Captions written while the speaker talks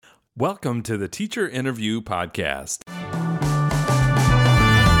Welcome to the Teacher Interview Podcast.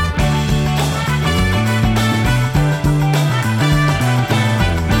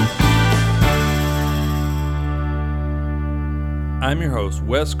 I'm your host,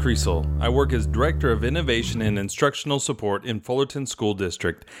 Wes Creasel. I work as Director of Innovation and Instructional Support in Fullerton School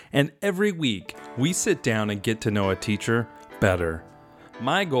District, and every week we sit down and get to know a teacher better.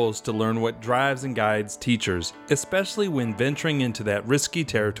 My goal is to learn what drives and guides teachers, especially when venturing into that risky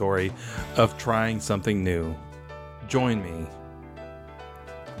territory of trying something new. Join me.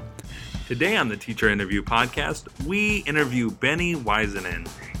 Today on the Teacher Interview Podcast, we interview Benny Wisenen.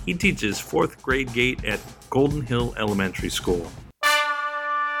 He teaches 4th grade GATE at Golden Hill Elementary School.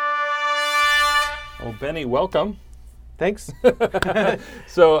 Well, Benny, welcome. Thanks.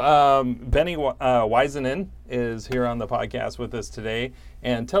 So, Benny Wisenen is here on the podcast with us today.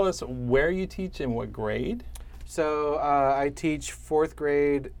 And tell us where you teach and what grade. So, I teach 4th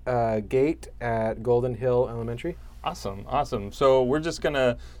grade GATE at Golden Hill Elementary. Awesome. So, we're just going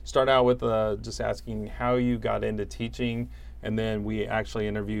to start out with just asking how you got into teaching. And then we actually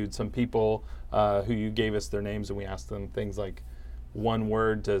interviewed some people who you gave us their names, and we asked them things like one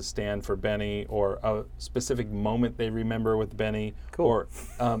word to stand for Benny, or a specific moment they remember with Benny. Cool. Or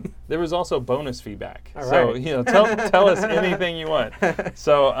there was also bonus feedback. All so right. tell us anything you want.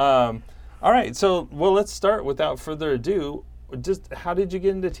 So all right. So let's start without further ado. Just how did you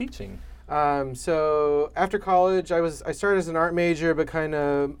get into teaching? So after college, I started as an art major, but kind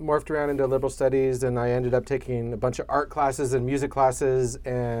of morphed around into liberal studies, and I ended up taking a bunch of art classes and music classes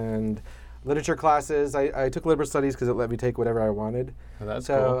and literature classes. I took liberal studies because it let me take whatever I wanted. Oh, that's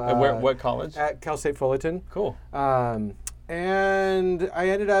cool. And what college? At Cal State Fullerton. Cool. And I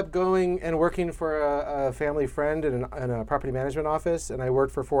ended up going and working for a family friend in a property management office, and I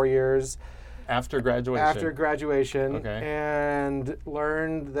worked for 4 years. After graduation. Okay. And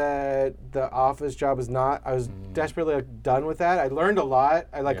learned that the office job was not, I was desperately done with that. I learned a lot.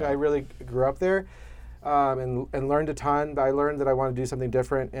 I really grew up there and learned a ton, but I learned that I wanted to do something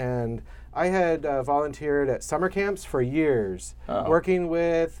different. And I had volunteered at summer camps for years, working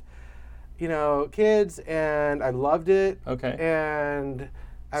with, kids, and I loved it. Okay. And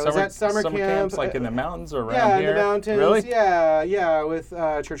I was at summer camps, like in the mountains or around here? Yeah, in the mountains. Really? Yeah, with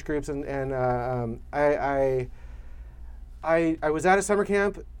church groups, and I was at a summer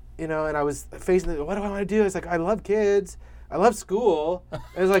camp, and I was facing what do I want to do? It's like I love kids, I love school.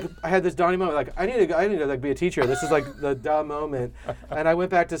 It was like I had this dawning moment, like I need to like be a teacher. This is like the dumb moment, and I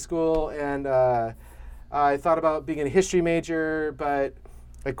went back to school, and I thought about being a history major, but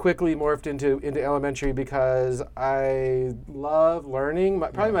I quickly morphed into elementary because I love learning.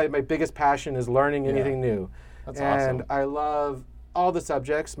 Probably my biggest passion is learning anything new. That's and awesome. I love all the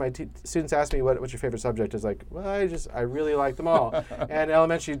subjects. My students ask me what's your favorite subject. It's like, well, I really like them all. And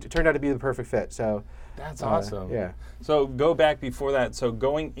elementary turned out to be the perfect fit. So that's awesome. Yeah. So go back before that. So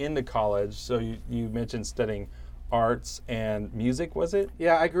going into college, so you mentioned studying arts and music, was it?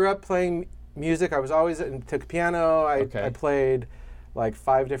 Yeah, I grew up playing music. I was always took piano. I played like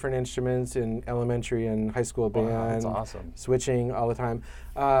 5 different instruments in elementary and high school band. Wow, that's awesome. Switching all the time.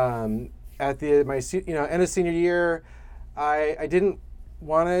 At end of senior year, I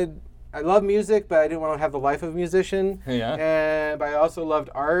love music, but I didn't want to have the life of a musician. Yeah. But I also loved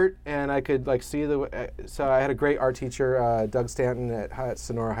art, and I could so I had a great art teacher, Doug Stanton at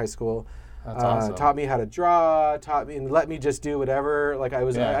Sonora High School. That's awesome. Taught me how to draw, and let me just do whatever. Like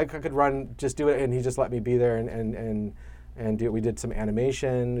I could run, just do it, and he just let me be there and we did some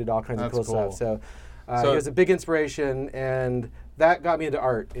animation, did all kinds of cool stuff. So he was a big inspiration, and that got me into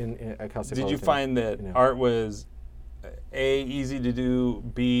art at Cal State. Did you find that art was A, easy to do,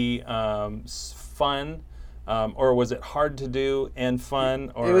 B, fun, or was it hard to do and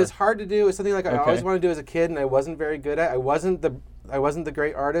fun? Or? It was hard to do. It was something like I always wanted to do as a kid, and I wasn't very good at. I wasn't the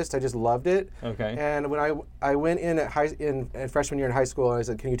great artist. I just loved it. Okay. And when I went in at freshman year in high school, I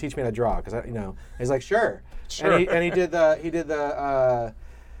said, "Can you teach me how to draw?" Because he's like, "Sure." And he did the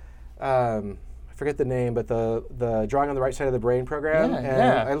I forget the name, but the drawing on the right side of the brain program.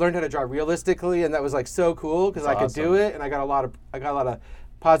 I learned how to draw realistically, and that was like so cool because I could do it, and I got a lot of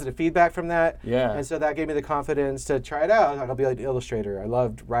positive feedback from that. Yeah. And so that gave me the confidence to try it out. I'll be like an illustrator. I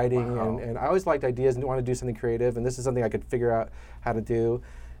loved writing, and I always liked ideas and wanted to do something creative, and this is something I could figure out how to do.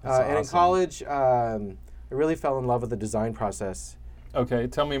 And in college, I really fell in love with the design process. Okay,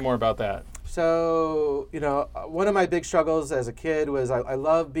 tell me more about that. So, one of my big struggles as a kid was I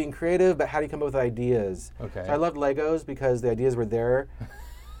love being creative, but how do you come up with ideas? Okay. So I loved Legos because the ideas were there,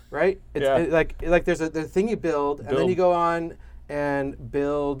 right? It's like there's a thing you build, and then you go on and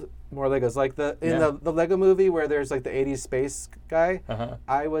build More Legos. Like the Lego movie where there's like the 80s space guy.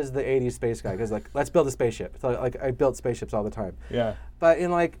 I was the 80s space guy because like, let's build a spaceship. So like I built spaceships all the time. Yeah. But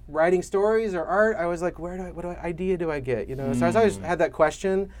in like writing stories or art, I was like, what idea do I get? You know. So I always had that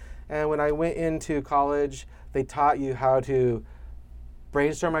question. And when I went into college, they taught you how to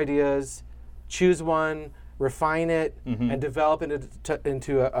brainstorm ideas, choose one, refine it, and develop it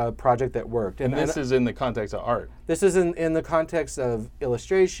into a project that worked. And this is in the context of art. This is in the context of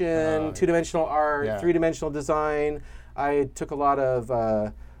illustration, two-dimensional art, three-dimensional design. I took a lot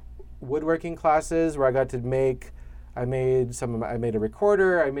of woodworking classes where I got to make. I made a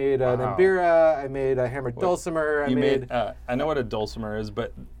recorder. I made an Mbira. I made a hammered dulcimer. I know what a dulcimer is,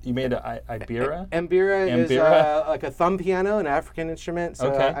 but you made an Ibira? Mbira is like a thumb piano, an African instrument.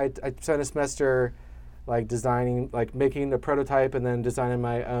 So I spent a semester like designing, like making a prototype and then designing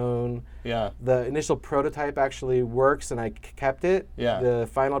my own. Yeah. The initial prototype actually works and I kept it. Yeah. The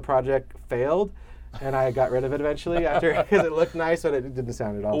final project failed and I got rid of it eventually after because it looked nice but it didn't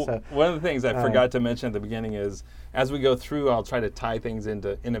sound at all. So one of the things I forgot to mention at the beginning is as we go through, I'll try to tie things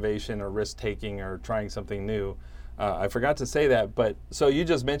into innovation or risk taking or trying something new. I forgot to say that, but so you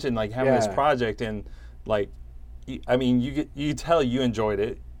just mentioned like having this project and like, I mean, you tell you enjoyed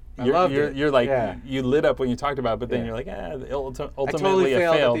it. You're like you lit up when you talked about it, but then you're like, ultimately I totally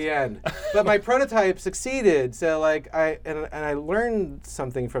failed it failed at the end. But my prototype succeeded, so like I learned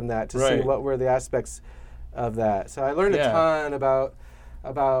something from that to see what were the aspects of that. So I learned a ton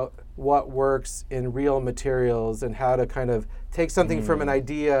about what works in real materials and how to kind of take something from an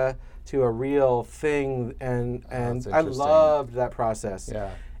idea to a real thing, and I loved that process. Yeah.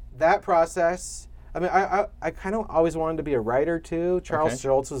 That process. I mean, I kind of always wanted to be a writer too. Charles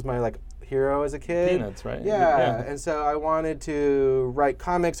Schultz was my like hero as a kid. Peanuts, right? Yeah, and so I wanted to write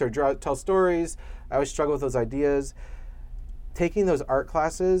comics or tell stories. I always struggled with those ideas. Taking those art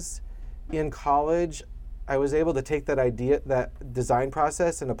classes in college, I was able to take that design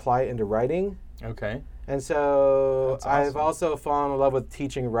process and apply it into writing. Okay. And so That's awesome. I've also fallen in love with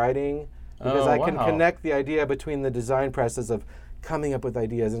teaching writing because I can connect the idea between the design process of coming up with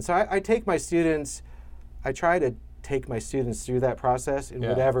ideas. And so I try to take my students through that process in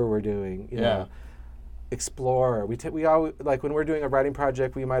whatever we're doing. You know, explore. We always, like when we're doing a writing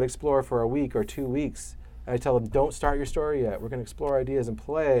project, we might explore for a week or 2 weeks. And I tell them, don't start your story yet. We're going to explore ideas and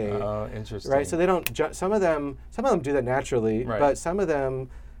play. Oh, interesting. Right? So they don't some of them do that naturally, but some of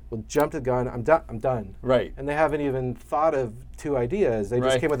them will jump the gun. I'm done. Right. And they haven't even thought of 2 ideas. They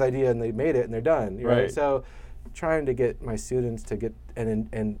just came with the idea and they made it and they're done. Right? So trying to get my students to get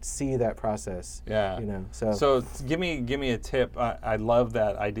and see that process. Yeah. You know. So give me a tip. I love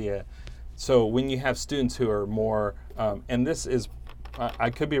that idea. So when you have students who are more, and this is, I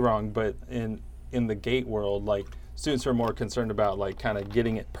could be wrong, but in the GATE world, like students are more concerned about like kind of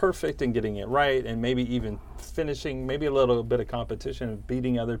getting it perfect and getting it right, and maybe even finishing, maybe a little bit of competition,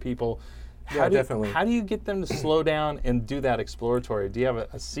 beating other people. Definitely. How do you get them to slow down and do that exploratory? Do you have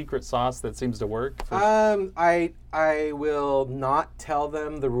a secret sauce that seems to work? I will not tell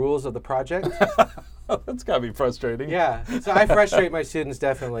them the rules of the project. That's gotta be frustrating. Yeah, so I frustrate my students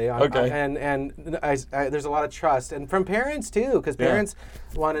definitely. Okay. And there's a lot of trust, and from parents too, because parents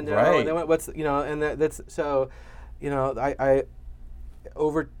want to know and they want what's and that's so, I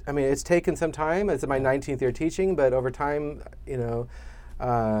mean it's taken some time. It's my 19th year teaching, but over time,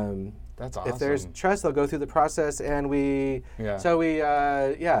 that's awesome. If there's trust, they'll go through the process, and I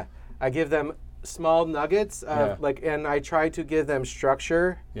give them small nuggets of and I try to give them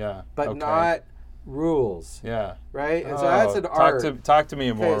structure. Yeah. But not rules. Yeah. Right? And so that's an art. Talk to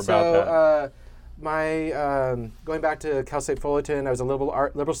me more about that. My going back to Cal State Fullerton, I was a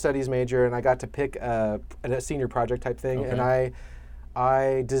liberal studies major, and I got to pick a senior project type thing, and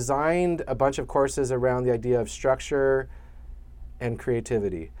I designed a bunch of courses around the idea of structure and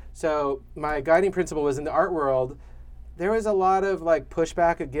creativity. So my guiding principle was in the art world, there was a lot of like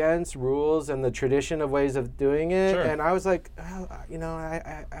pushback against rules and the tradition of ways of doing it, and I was like,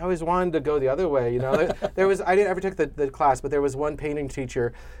 I always wanted to go the other way. There was I didn't ever take the class, but there was one painting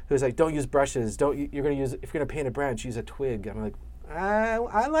teacher who was like, don't use brushes. You're gonna use if you're gonna paint a branch, use a twig. I'm like,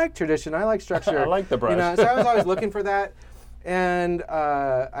 I like tradition. I like structure. I like the brush. So I was always looking for that, and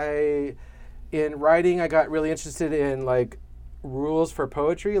in writing, I got really interested in like rules for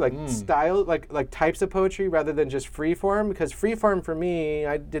poetry, like style, like types of poetry rather than just free form, because free form for me,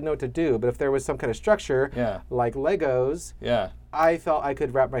 I didn't know what to do, but if there was some kind of structure, like Legos, I felt I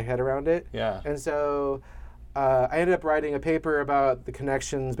could wrap my head around it. And so I ended up writing a paper about the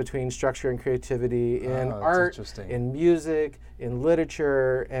connections between structure and creativity in art, in music, in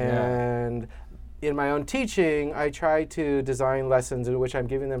literature, and in my own teaching, I try to design lessons in which I'm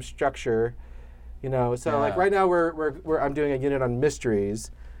giving them structure. So like right now I'm doing a unit on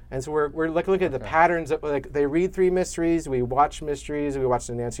mysteries. And so we're looking at the patterns of, like, they read 3 mysteries, we watch mysteries, we watched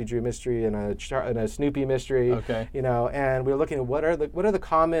a Nancy Drew mystery and a Snoopy mystery, and we're looking at what are the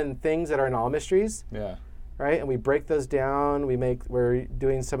common things that are in all mysteries, right? And we break those down. We're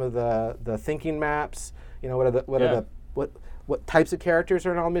doing some of the thinking maps. What types of characters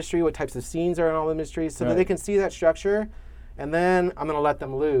are in all mystery, what types of scenes are in all the mysteries, so that they can see that structure, and then I'm going to let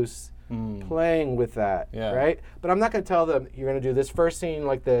them loose. Playing with that, right? But I'm not going to tell them, you're going to do this first scene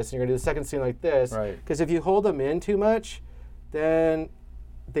like this, and you're going to do the second scene like this. Because if you hold them in too much, then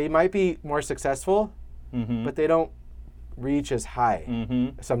they might be more successful, but they don't reach as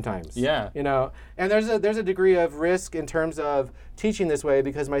high sometimes. And there's a degree of risk in terms of teaching this way,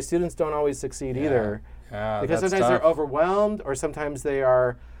 because my students don't always succeed either. Because sometimes they're overwhelmed, or sometimes they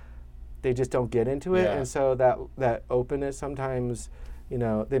just don't get into it, and so that openness sometimes.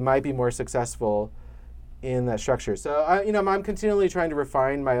 They might be more successful in that structure. So, I'm continually trying to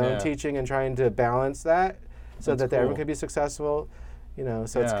refine my own teaching and trying to balance that so that everyone can be successful.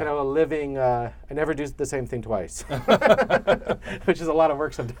 So it's kind of a living, I never do the same thing twice, which is a lot of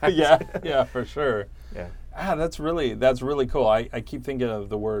work sometimes. Yeah, for sure. That's really cool. I keep thinking of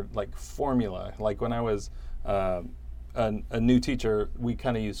the word like formula. Like when I was a new teacher, we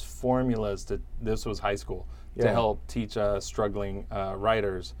kind of used formulas this was high school, to help teach struggling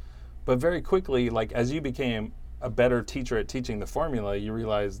writers. But very quickly, like as you became a better teacher at teaching the formula, you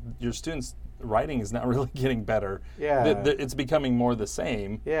realize your students' writing is not really getting better. It's becoming more the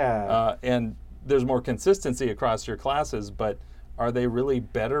same. And there's more consistency across your classes, but are they really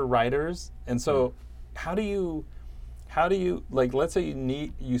better writers? And so how do you like, let's say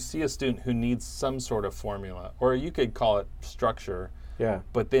you see a student who needs some sort of formula, or you could call it structure.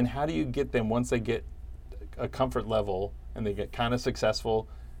 But then how do you get them, once they get a comfort level and they get kind of successful,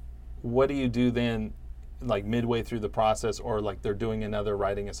 what do you do then, like midway through the process, or like they're doing another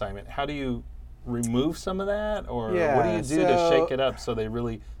writing assignment? How do you remove some of that, or what do you do to shake it up so they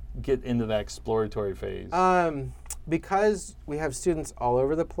really get into that exploratory phase? Because we have students all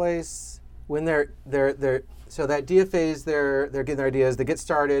over the place, when they're so that DIA phase, they're getting their ideas, they get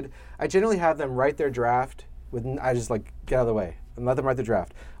started. I generally have them write their draft. I just like get out of the way and let them write the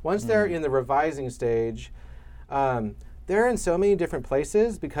draft. Once they're in the revising stage, they're in so many different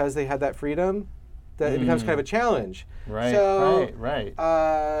places because they have that freedom that it becomes kind of a challenge. Right.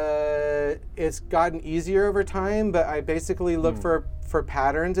 It's gotten easier over time, but I basically look for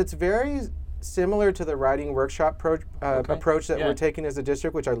patterns. It's very similar to the writing workshop approach that we're taking as a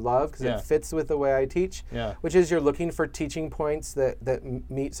district, which I love because it fits with the way I teach, which is you're looking for teaching points that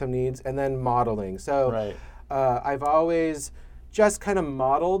meet some needs, and then modeling. So I've always just kind of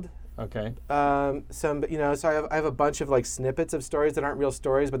modeled some, so I have a bunch of like snippets of stories that aren't real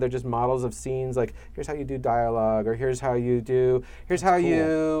stories, but they're just models of scenes. Like, here's how you do dialogue, or here's how you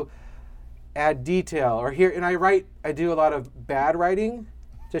add detail, or and I do a lot of bad writing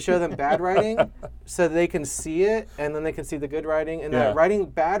to show them bad writing so they can see it, and then they can see the good writing. And that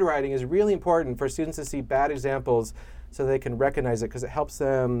bad writing is really important for students to see bad examples so they can recognize it, because it helps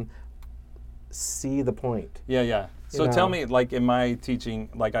them see the point. So tell me, like in my teaching,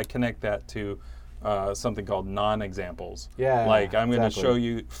 like I connect that to something called non-examples. Like I'm going to show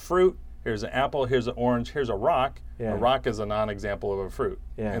you fruit. Here's an apple. Here's an orange. Here's a rock. A rock is a non-example of a fruit.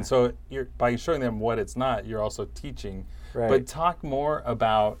 And so by showing them what it's not, you're also teaching. But talk more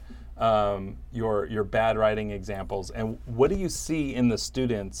about your bad writing examples, and what do you see in the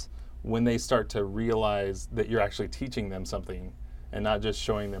students when they start to realize that you're actually teaching them something and not just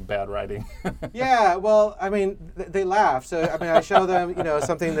showing them bad writing? Well, I mean, they laugh. So, I mean, I show them,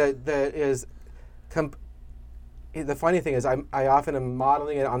 something that is, the funny thing is I often am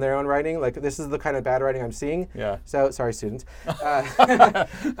modeling it on their own writing. Like, this is the kind of bad writing I'm seeing. So, sorry, students. And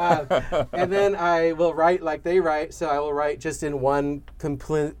then I will write like they write. So I will write just in one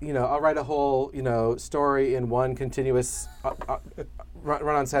complete, I'll write a whole, story in one continuous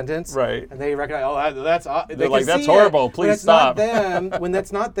run-on sentence. And they recognize, that's they're like, that's horrible. Please stop. When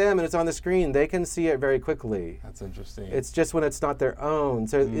that's not them and it's on the screen, they can see it very quickly. That's interesting. It's just when it's not their own.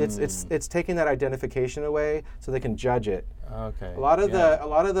 So it's taking that identification away so they can judge it. A lot of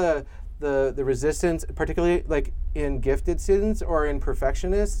the resistance, particularly like in gifted students or in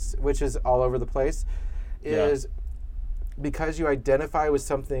perfectionists, which is all over the place, is because you identify with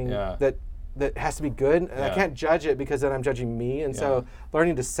something that has to be good, and I can't judge it because then I'm judging me. And so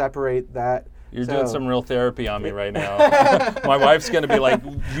learning to separate that You're doing some real therapy on me right now. My wife's going to be like,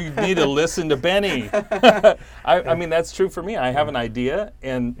 you need to listen to Benny. I mean, that's true for me. I have an idea,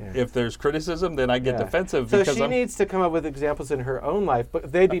 and if there's criticism, then I get defensive. So because she needs to come up with examples in her own life,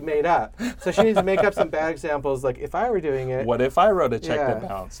 but they'd be made up. So she needs to make up some bad examples, like if I were doing it. What if I wrote a check that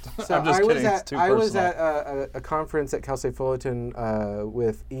bounced? So I'm just kidding. It's too personal. I was at a conference at Cal State Fullerton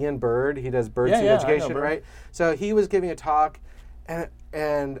with Ian Bird. He does birdseed education, right? So he was giving a talk,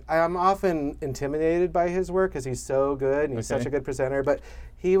 and I'm often intimidated by his work because he's so good and he's such a good presenter. But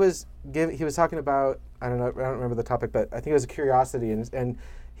he was talking about, I don't remember the topic, but I think it was a curiosity, and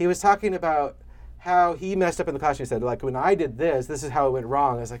he was talking about how he messed up in the classroom. He said, like, when I did this is how it went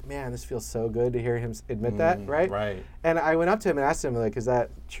wrong. I was like, man, this feels so good to hear him admit that, right? Right. And I went up to him and asked him, like, is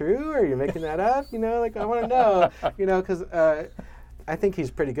that true? Or are you making that up? Like, I want to know, because I think he's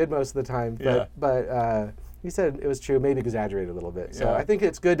pretty good most of the time. But he said it was true, maybe exaggerated a little bit. So I think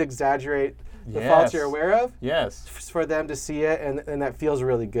it's good to exaggerate the faults you're aware of. Yes. For them to see it, and that feels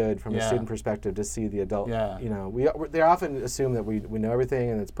really good from a student perspective to see the adult. Yeah. They often assume that we know everything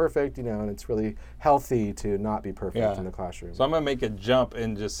and it's perfect, and it's really healthy to not be perfect in the classroom. So I'm going to make a jump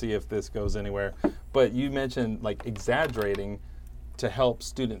and just see if this goes anywhere. But you mentioned like exaggerating to help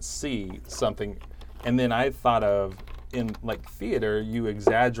students see something. And then I thought of in like theater, you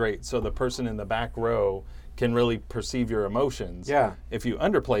exaggerate so the person in the back row can really perceive your emotions. Yeah. If you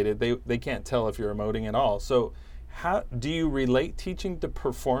underplayed it, they can't tell if you're emoting at all. So how do you relate teaching to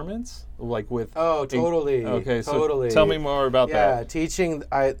performance? Like with totally. Okay, totally. So tell me more about that. Yeah, teaching,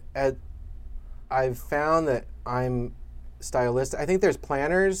 I've found that I'm stylistic. I think there's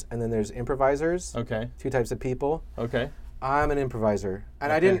planners and then there's improvisers. Okay. Two types of people. Okay. I'm an improviser.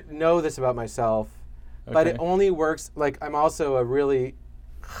 And I didn't know this about myself, but it only works, like I'm also a really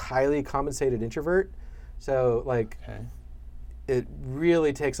highly compensated introvert. So like, it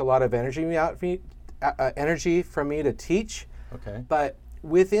really takes a lot of energy from me to teach. Okay. But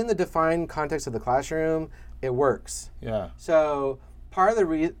within the defined context of the classroom, it works. Yeah. So part of the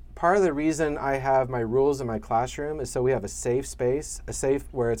reason I have my rules in my classroom is so we have a safe space,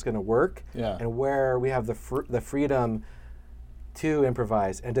 where it's going to work, and where we have the freedom to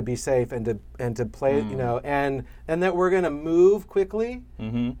improvise and to be safe and to play, and that we're going to move quickly,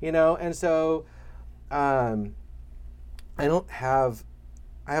 and so. There's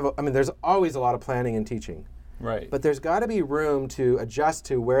always a lot of planning and teaching. Right. But there's got to be room to adjust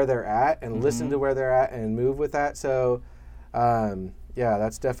to where they're at and listen to where they're at and move with that. So,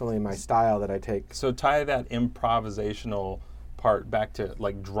 that's definitely my style that I take. So tie that improvisational part back to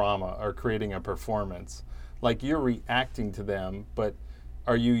like drama or creating a performance. Like you're reacting to them, but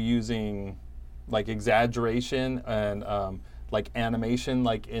are you using like exaggeration and like animation,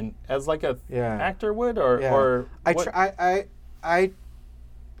 like as like a actor would, or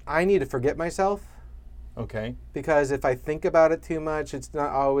I need to forget myself. Okay. Because if I think about it too much, it's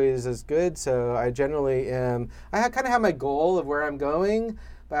not always as good. So I generally am. I kind of have my goal of where I'm going,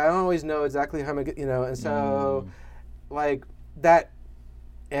 but I don't always know exactly how I'm going. And so, like that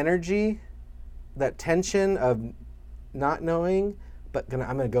energy, that tension of not knowing, but I'm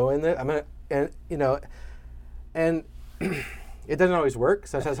gonna go in there. And it doesn't always work.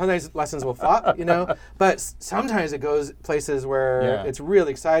 Sometimes lessons will flop, but sometimes it goes places where it's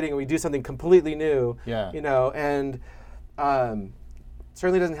really exciting and we do something completely new, and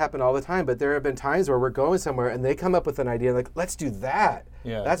certainly doesn't happen all the time, but there have been times where we're going somewhere and they come up with an idea like, let's do that.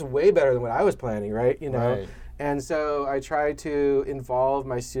 Yeah. That's way better than what I was planning, right? Right. And so I try to involve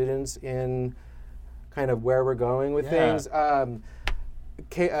my students in kind of where we're going with things. A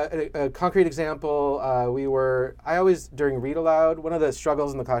concrete example, I always, during read aloud, one of the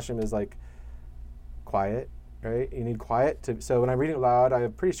struggles in the classroom is like quiet, right? You need quiet. So when I'm reading aloud, I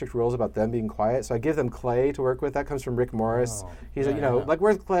have pretty strict rules about them being quiet. So I give them clay to work with. That comes from Rick Morris. He's like,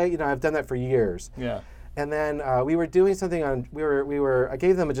 where's clay? I've done that for years. Yeah. And then we were doing something on, I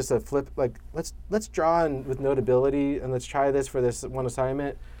gave them just a flip, like, let's draw with notability and let's try this for this one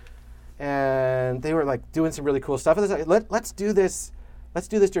assignment. And they were like doing some really cool stuff. And let's do this. Let's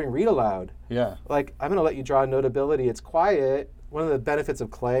do this during read aloud. Yeah. Like, I'm going to let you draw notability. It's quiet. One of the benefits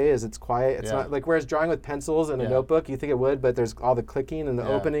of clay is it's quiet. It's not like, whereas drawing with pencils and a notebook, you think it would, but there's all the clicking and the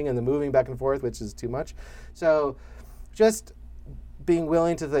opening and the moving back and forth, which is too much. So just being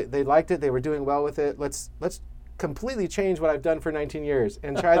willing to, they liked it. They were doing well with it. Let's completely change what I've done for 19 years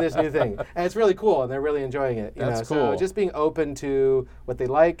and try this new thing. And it's really cool, and they're really enjoying it. That's cool. So just being open to what they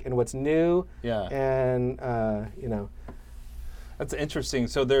like and what's new. Yeah. And, That's interesting.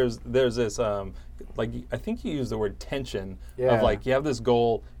 So there's this, like, I think you use the word tension of like, you have this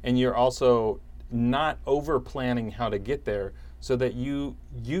goal and you're also not over planning how to get there, so that you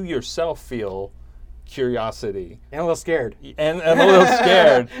yourself feel curiosity. And a little scared. And a little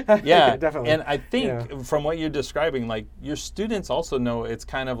scared. Yeah. Definitely. And I think from what you're describing, like your students also know it's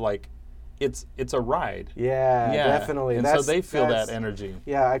kind of like it's a ride. Yeah, definitely. And so they feel that energy.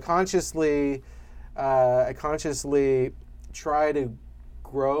 Yeah, I consciously try to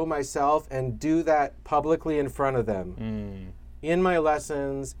grow myself and do that publicly in front of them. In my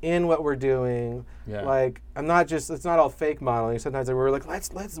lessons, in what we're doing. Yeah. Like, I'm not just, it's not all fake modeling. Sometimes we're like,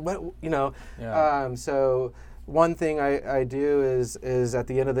 let's what, you know. Yeah. So one thing I do is at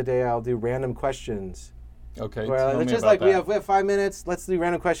the end of the day, I'll do random questions. Okay. Where it's just like, we have 5 minutes, let's do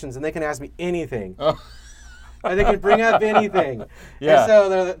random questions, and they can ask me anything. Oh. And they can bring up anything. Yeah. And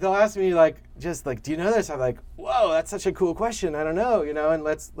so they'll ask me just like, do you know this? I'm like, whoa, that's such a cool question. I don't know, and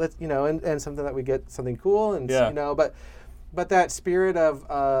let's and something that we get something cool and but that spirit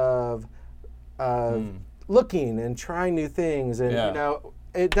of looking and trying new things and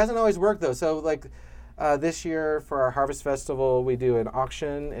it doesn't always work though. So like this year for our Harvest Festival, we do an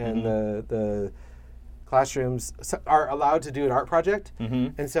auction and the classrooms are allowed to do an art project.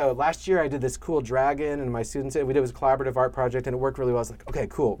 And so last year I did this cool dragon and my students, we did a collaborative art project and it worked really well. I was like, okay,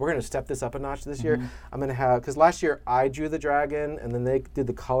 cool. We're going to step this up a notch this year. I'm going to have, because last year I drew the dragon and then they did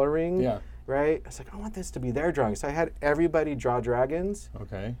the coloring. Yeah. Right? I was like, I want this to be their drawing. So I had everybody draw dragons.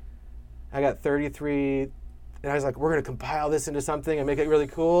 Okay. I got 33, and I was like, we're going to compile this into something and make it really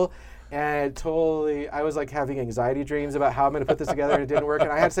cool. And totally, I was like having anxiety dreams about how I'm going to put this together, and it didn't work.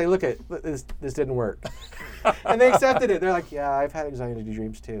 And I had to say, look, this didn't work. And they accepted it. They're like, yeah, I've had anxiety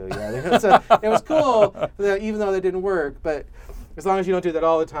dreams too. Yeah. So it was cool, even though they didn't work. But as long as you don't do that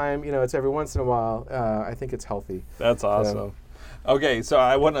all the time, it's every once in a while, I think it's healthy. That's awesome. Okay, so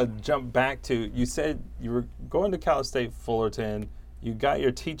I want to jump back to, you said you were going to Cal State Fullerton, you got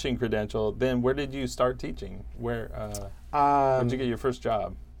your teaching credential, then where did you start teaching? Where did you get your first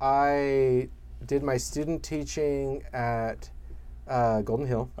job? I did my student teaching at Golden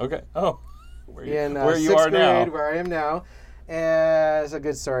Hill. Okay. Oh, where you are grade, now. Where I am now. And it's a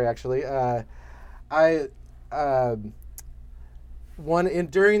good story, actually. I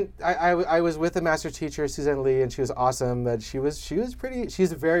was with a master teacher, Suzanne Lee, and she was awesome. But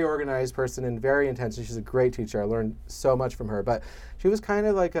she's a very organized person and very intense. She's a great teacher. I learned so much from her. But she was kind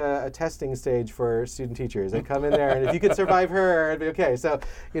of like a testing stage for student teachers. They come in there, and if you could survive her, it'd be okay. So,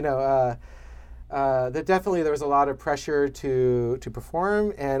 there was a lot of pressure to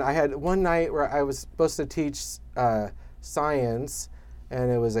perform. And I had one night where I was supposed to teach science,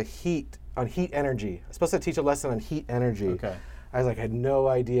 and it was on heat energy. I was supposed to teach a lesson on heat energy. Okay. I had no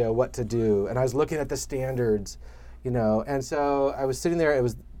idea what to do, and I was looking at the standards, and so I was sitting there.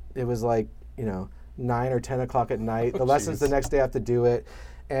 It was like 9 or 10 o'clock at night. The lessons the next day I have to do it,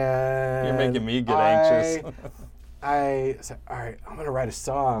 and you're making me get anxious. I said, all right, I'm gonna write a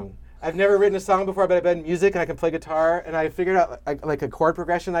song. I've never written a song before, but I've been music and I can play guitar, and I figured out like a chord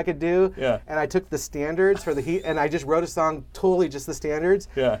progression I could do. Yeah. And I took the standards for the heat, and I just wrote a song totally just the standards.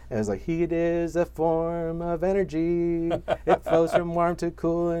 Yeah. And it was like, heat is a form of energy. It flows from warm to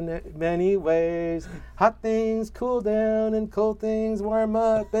cool in many ways. Hot things cool down and cold things warm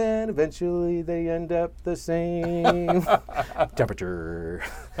up, and eventually they end up the same temperature.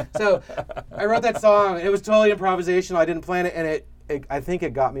 So I wrote that song. It was totally improvisational. I didn't plan it, and I think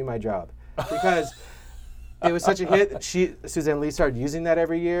it got me my job because it was such a hit. Suzanne Lee started using that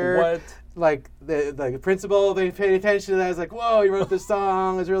every year. What? Like the principal, they paid attention to that. I was like, whoa, you wrote this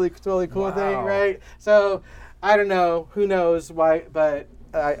song. It's really totally cool thing, right? So I don't know. Who knows why? But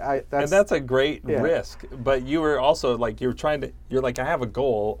that's a great risk. But you were also you're like, I have a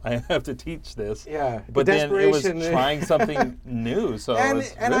goal. I have to teach this. Yeah. But then it was trying something new. So and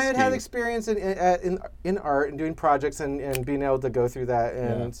I risky. had experience in art and doing projects and being able to go through that.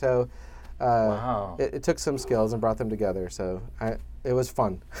 And so wow. It took some skills and brought them together. So it was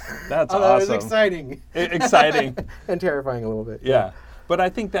fun. That's awesome. awesome. It was exciting. Exciting. And terrifying a little bit. Yeah. But I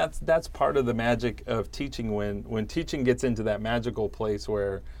think that's part of the magic of teaching when teaching gets into that magical place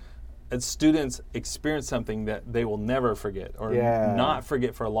where students experience something that they will never forget or not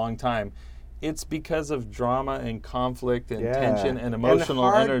forget for a long time. It's because of drama and conflict and tension and emotional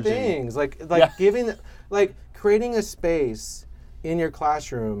and hard energy. Things creating a space in your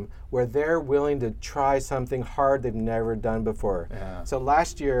classroom where they're willing to try something hard they've never done before. Yeah. So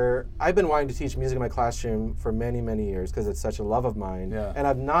last year, I've been wanting to teach music in my classroom for many, many years because it's such a love of mine. Yeah. And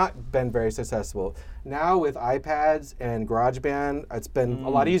I've not been very successful. Now with iPads and GarageBand, it's been a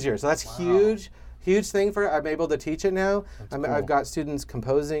lot easier. So that's huge thing I'm able to teach it now. Cool. I've got students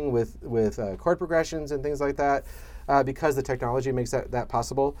composing with chord progressions and things like that because the technology makes that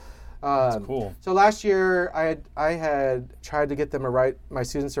possible. That's cool. So last year, I had tried to get them my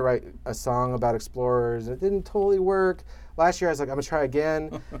students to write a song about explorers. It didn't totally work. Last year, I was like, I'm gonna try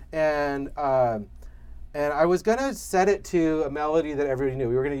again, and I was gonna set it to a melody that everybody knew.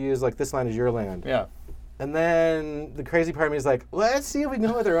 We were gonna use like "This Land Is Your Land." Yeah. And then the crazy part of me is like, let's see if we can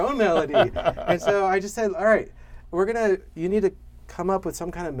come up with our own melody. And so I just said, all right, you need to come up with some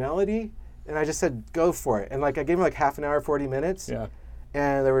kind of melody. And I just said, go for it. And like I gave him like half an hour, 40 minutes. Yeah.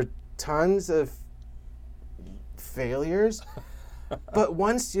 And there were tons of failures. But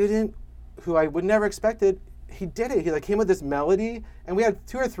one student who I would never expected, he did it. He like came with this melody. And we had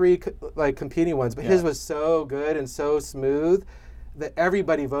 2 or 3 like competing ones, but his was so good and so smooth that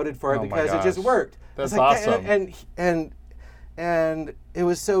everybody voted for it because it just worked. That's like, awesome. And it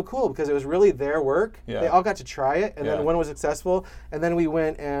was so cool because it was really their work. Yeah. They all got to try it, and Yeah. then one was successful. And then we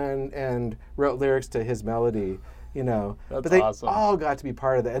went and wrote lyrics to his melody, you know. That's but they awesome. all got to be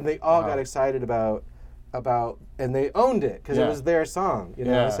part of it, and they all got excited about, and they owned it because it was their song, you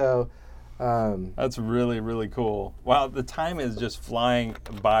know. Yeah. So. That's really, really cool. Wow, the time is just flying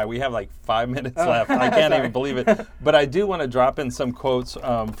by. We have like 5 minutes left. I can't even believe it. But I do want to drop in some quotes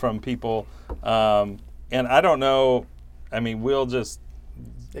from people. And I don't know, I mean, we'll just...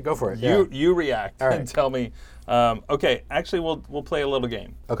 Yeah, go for it. You react and tell me. Okay, actually, we'll play a little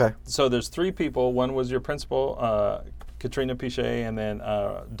game. Okay. So there's 3 people. One was your principal, Katrina Pichet, and then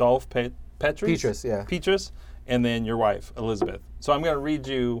Dolph Petrus, and then your wife, Elizabeth. So I'm going to read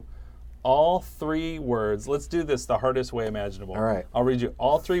you all 3 words. Let's do this the hardest way imaginable. All right. I'll read you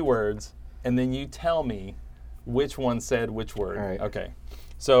all 3 words, and then you tell me which one said which word. All right. Okay.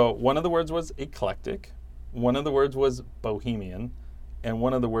 So one of the words was eclectic, one of the words was bohemian, and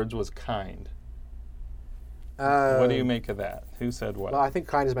one of the words was kind. What do you make of that? Who said what? Well, I think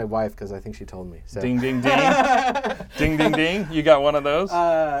kind is my wife because I think she told me. So. Ding, ding, ding. Ding, ding, ding. You got one of those?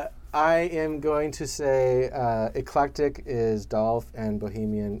 I am going to say eclectic is Dolph and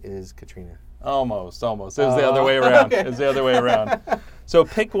bohemian is Katrina. Almost. It was the other way around. Okay. It was the other way around. So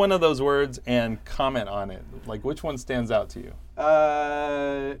pick one of those words and comment on it. Like which one stands out to you?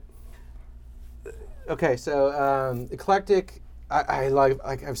 Okay, so eclectic. I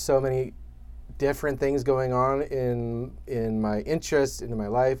have so many different things going on in my interests, in my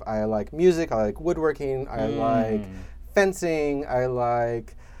life. I like music. I like woodworking. I like fencing. I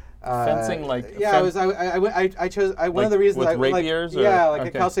like. Fencing, like I chose one of the reasons with rapiers.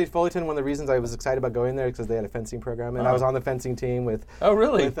 At Cal State Fullerton. One of the reasons I was excited about going there because they had a fencing program, and I was on the fencing team with. Oh,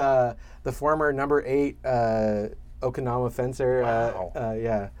 really? With the former number 8 Okinawa fencer. Wow.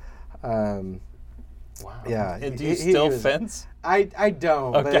 Wow. Yeah. And do you still fence? I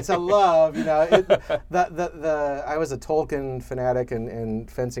don't, but it's a love, you know. I was a Tolkien fanatic, and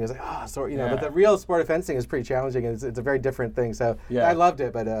fencing is like, but the real sport of fencing is pretty challenging, and it's a very different thing. So I loved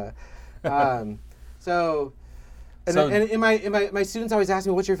it, but and my students always ask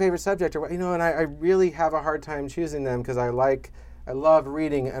me, what's your favorite subject, or and I really have a hard time choosing them because I love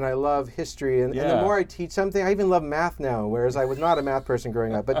reading and I love history, and the more I teach something, I even love math now, whereas I was not a math person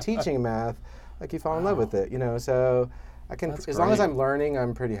growing up, but teaching math, like you fall in love with it, so. As long as I'm learning,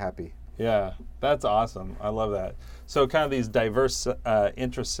 I'm pretty happy. Yeah, that's awesome. I love that. So kind of these diverse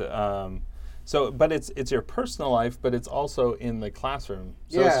interests. But it's your personal life, but it's also in the classroom.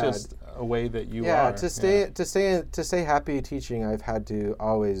 So it's just a way that you are. To stay happy teaching, I've had to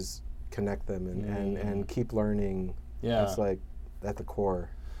always connect them and keep learning. Yeah, it's like at the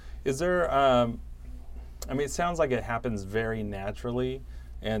core. Is there? It sounds like it happens very naturally,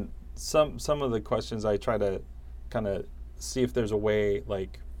 and some of the questions I try to kind of see if there's a way,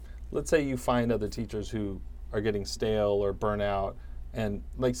 like, let's say you find other teachers who are getting stale or burn out, and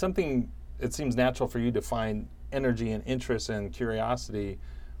like something, it seems natural for you to find energy and interest and curiosity.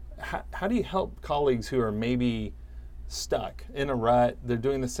 How do you help colleagues who are maybe stuck in a rut, they're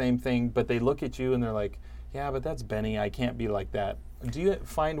doing the same thing, but they look at you and they're like, yeah, but that's Benny, I can't be like that. Do you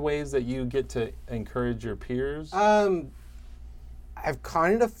find ways that you get to encourage your peers? I've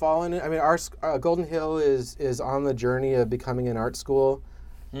kind of fallen. Our Golden Hill is on the journey of becoming an art school,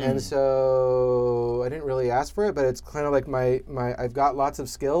 and so I didn't really ask for it, but it's kind of like my I've got lots of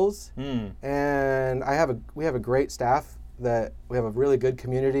skills, and we have a great staff. That we have a really good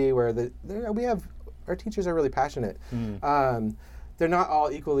community where our teachers are really passionate. They're not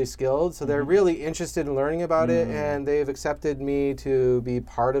all equally skilled, so they're really interested in learning about it, and they've accepted me to be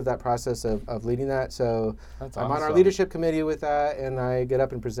part of that process of leading that. So I'm on our leadership committee with that, and I get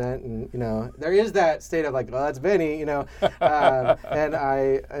up and present, and there is that state of like, well, that's Benny, and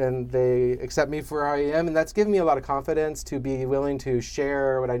they accept me for who I am, and that's given me a lot of confidence to be willing to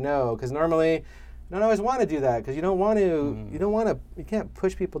share what I know, because normally don't always want to do that because you don't want to. You can't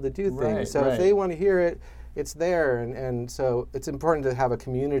push people to do things. Right, so if they want to hear it, it's there, and so it's important to have a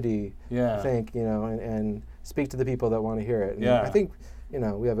community. Yeah. I think and speak to the people that want to hear it. And Yeah. I think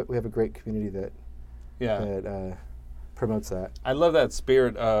we have a great community that promotes that. I love that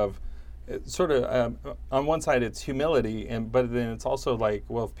spirit of sort of on one side it's humility, but then it's also like,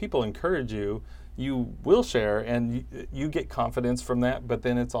 well, if people encourage you, you will share, and you get confidence from that. But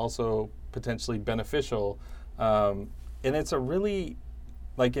then it's also potentially beneficial, and it's a really,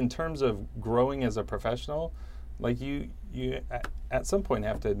 like, in terms of growing as a professional, like you at some point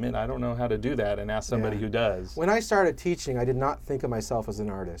have to admit, I don't know how to do that, and ask somebody who does. When I started teaching, I did not think of myself as an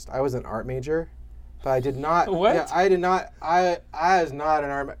artist. I was an art major, but I did not. What? Yeah, I did not. I was not an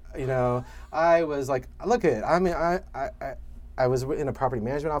art. I was like, look at it. I mean, I was in a property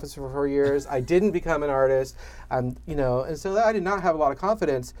management office for 4 years. I didn't become an artist. And so I did not have a lot of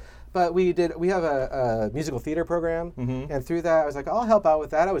confidence. But we have a musical theater program, and through that I was like, I'll help out with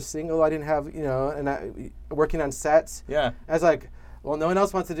that. I was single. I didn't have, and working on sets. Yeah. I was like, well, no one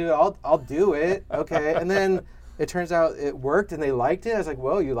else wants to do it. I'll do it. Okay. And then it turns out it worked, and they liked it. I was like,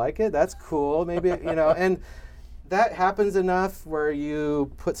 whoa, you like it? That's cool. Maybe and that happens enough where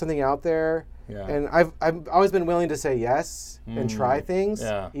you put something out there. Yeah. And I've always been willing to say yes and try things,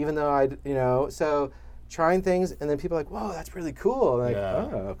 even though so trying things, and then people are like, whoa, that's really cool. And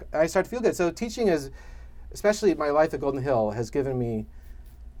okay. I start to feel good. So teaching especially my life at Golden Hill, has given me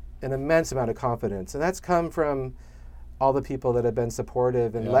an immense amount of confidence. And that's come from all the people that have been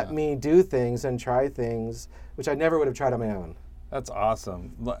supportive and let me do things and try things, which I never would have tried on my own. That's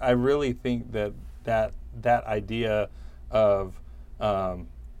awesome. I really think that idea of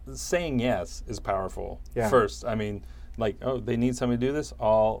saying yes is powerful. Yeah. First, I mean, like, oh, they need somebody to do this?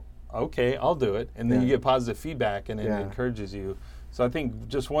 Okay, I'll do it. And then you get positive feedback, and it encourages you. So I think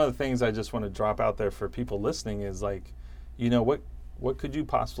just one of the things I just want to drop out there for people listening is, like, what could you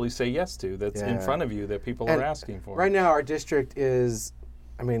possibly say yes to that's in front of you that people are asking for? Right now our district is,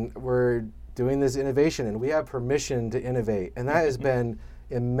 we're doing this innovation, and we have permission to innovate. And that has been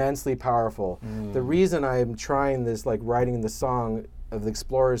immensely powerful. The reason I'm trying this, like writing the song of the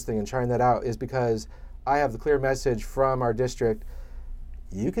Explorers thing and trying that out, is because I have the clear message from our district,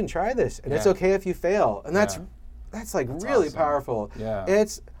 you can try this, and it's okay if you fail. And that's like really awesome. Powerful. Yeah.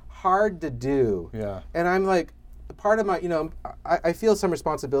 It's hard to do. Yeah. And I'm like, part of my, I feel some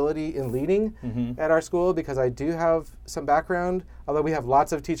responsibility in leading at our school, because I do have some background, although we have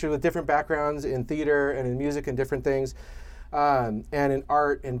lots of teachers with different backgrounds in theater and in music and different things, and in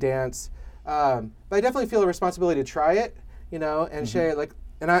art and dance. But I definitely feel a responsibility to try it, and share, like,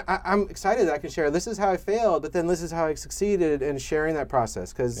 and I'm excited that I can share, this is how I failed, but then this is how I succeeded, and sharing that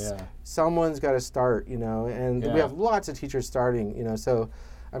process, because someone's got to start, and we have lots of teachers starting, so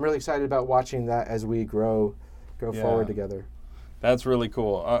I'm really excited about watching that as we grow forward together. That's really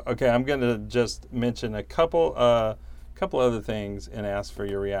cool. Okay, I'm going to just mention a couple other things and ask for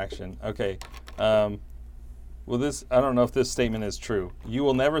your reaction. Okay. Well, I don't know if this statement is true. You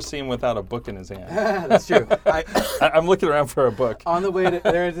will never see him without a book in his hand. That's true. I'm looking around for a book. On the way to,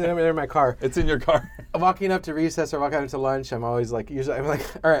 they're in my car. It's in your car. Walking up to recess or walking up to lunch, I'm always like, I'm like,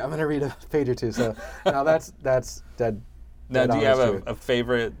 all right, I'm going to read a page or two. So now that's dead. Now, do you have a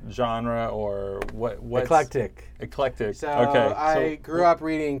favorite genre, or what? Eclectic. So okay. I grew up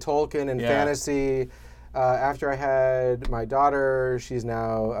reading Tolkien and fantasy. After I had my daughter, she's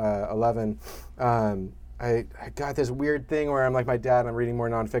now 11. I got this weird thing where I'm like my dad, I'm reading more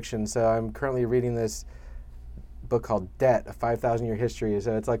nonfiction. So I'm currently reading this book called Debt, A 5,000-Year History.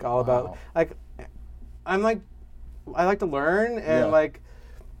 So it's like all about, like, I like to learn, and like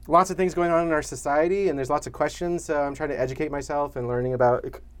lots of things going on in our society, and there's lots of questions. So I'm trying to educate myself and learning about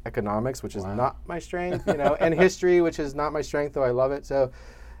economics, which is not my strength, and history, which is not my strength, though I love it. So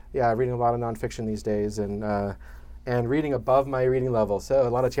I'm reading a lot of nonfiction these days, and reading above my reading level, so a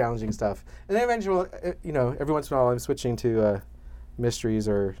lot of challenging stuff. And then eventually, every once in a while, I'm switching to mysteries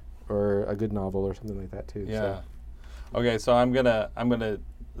or a good novel or something like that too. Yeah. So. Okay, so I'm gonna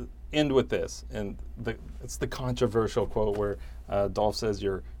end with this, and it's the controversial quote where Dolph says,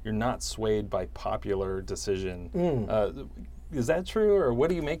 "You're not swayed by popular decision." Is that true, or what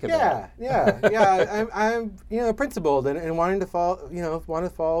do you make of that? Yeah. I'm principled and wanting to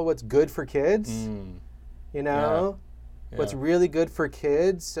follow what's good for kids. What's really good for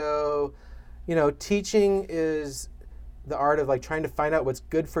kids. So, teaching is the art of like trying to find out what's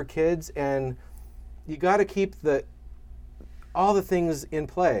good for kids, and you got to keep all the things in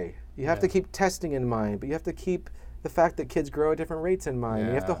play. You have to keep testing in mind, but you have to keep the fact that kids grow at different rates in mind.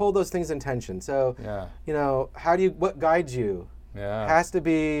 You have to hold those things in tension. So, what guides you has to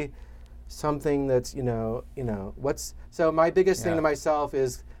be something that's, so my biggest thing to myself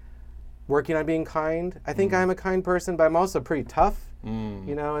is working on being kind. I think I'm a kind person, but I'm also pretty tough,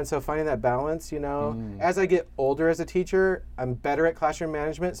 and so finding that balance, as I get older as a teacher, I'm better at classroom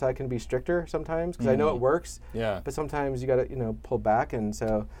management, so I can be stricter sometimes because I know it works. Yeah. But sometimes you got to, pull back, and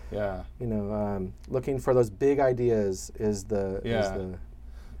so, looking for those big ideas is the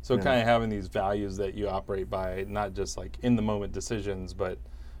So kind of having these values that you operate by, not just like in the moment decisions, but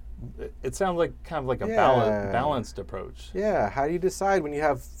it sounds like kind of like a balanced approach. Yeah. How do you decide when you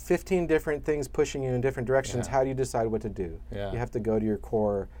have 15 different things pushing you in different directions? How do you decide what to do? You have to go to your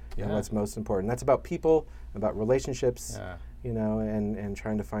core and what's most important. That's about people, about relationships, and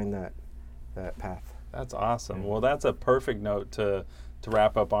trying to find that path. That's awesome. Well, that's a perfect note to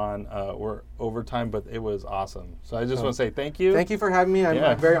wrap up on. We're over time, but it was awesome. So I just want to say thank you. Thank you for having me.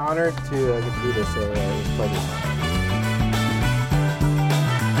 I'm very honored to get to do this. So it was a pleasure.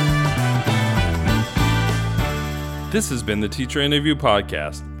 This has been the Teacher Interview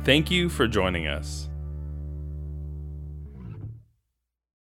Podcast. Thank you for joining us.